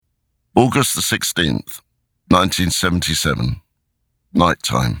August the 16th, 1977. Night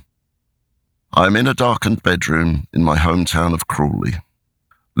time. I am in a darkened bedroom in my hometown of Crawley,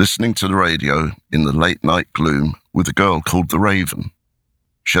 listening to the radio in the late-night gloom with a girl called the Raven.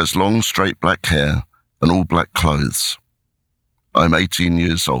 She has long, straight black hair and all black clothes. I'm 18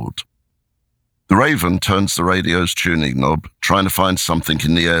 years old. The Raven turns the radio's tuning knob, trying to find something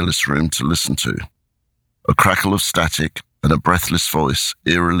in the airless room to listen to. A crackle of static and a breathless voice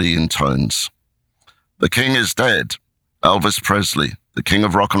eerily intones. "The king is dead. Elvis Presley, the king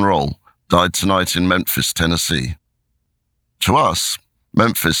of rock and roll, died tonight in Memphis, Tennessee." To us,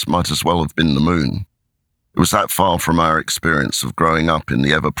 Memphis might as well have been the moon. It was that far from our experience of growing up in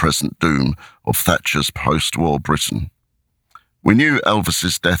the ever-present doom of Thatcher's post-war Britain. We knew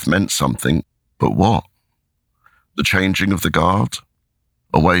Elvis's death meant something, but what? The changing of the guard?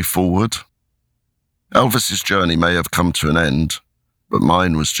 A way forward? Elvis's journey may have come to an end, but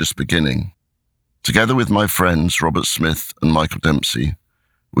mine was just beginning. Together with my friends Robert Smith and Michael Dempsey,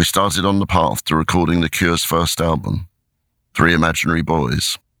 we started on the path to recording The Cure's first album, Three Imaginary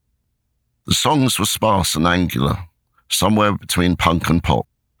Boys. The songs were sparse and angular, somewhere between punk and pop,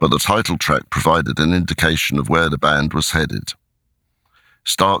 but the title track provided an indication of where the band was headed.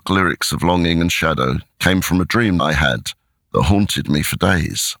 Stark lyrics of longing and shadow came from a dream I had that haunted me for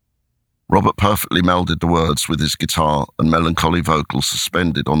days. Robert perfectly melded the words with his guitar and melancholy vocals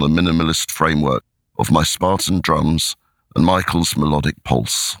suspended on the minimalist framework of my Spartan drums and Michael's melodic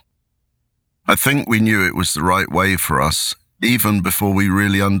pulse. I think we knew it was the right way for us, even before we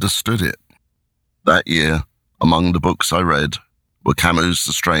really understood it. That year, among the books I read, were Camus'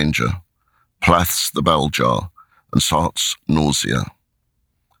 The Stranger, Plath's The Bell Jar, and Sartre's Nausea.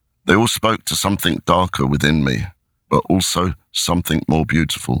 They all spoke to something darker within me, but also something more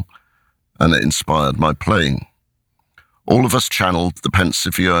beautiful, and it inspired my playing. All of us channeled the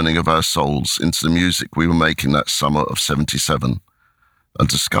pensive yearning of our souls into the music we were making that summer of 77, and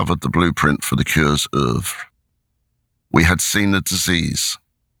discovered the blueprint for The Cure's oeuvre. We had seen the disease.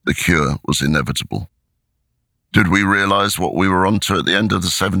 The cure was inevitable. Did we realize what we were onto at the end of the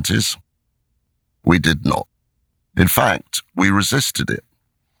 70s? We did not. In fact, we resisted it.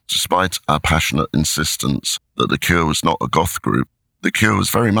 Despite our passionate insistence that The Cure was not a goth group, The Cure was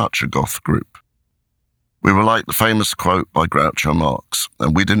very much a goth group. We were like the famous quote by Groucho Marx,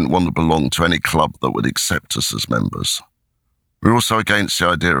 and we didn't want to belong to any club that would accept us as members. We were also against the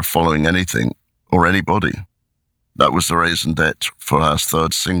idea of following anything or anybody. That was the raison d'etre for our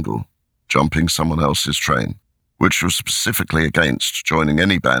third single, Jumping Someone Else's Train, which was specifically against joining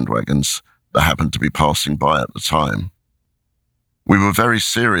any bandwagons that happened to be passing by at the time. We were very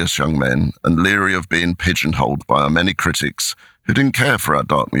serious young men and leery of being pigeonholed by our many critics who didn't care for our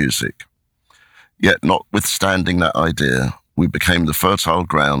dark music. Yet, notwithstanding that idea, we became the fertile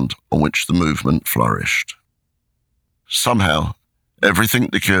ground on which the movement flourished. Somehow, everything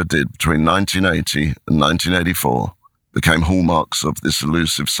The Cure did between 1980 and 1984 became hallmarks of this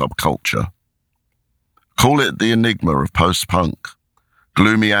elusive subculture. Call it the enigma of post-punk,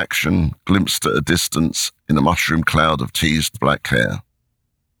 gloomy action glimpsed at a distance in a mushroom cloud of teased black hair.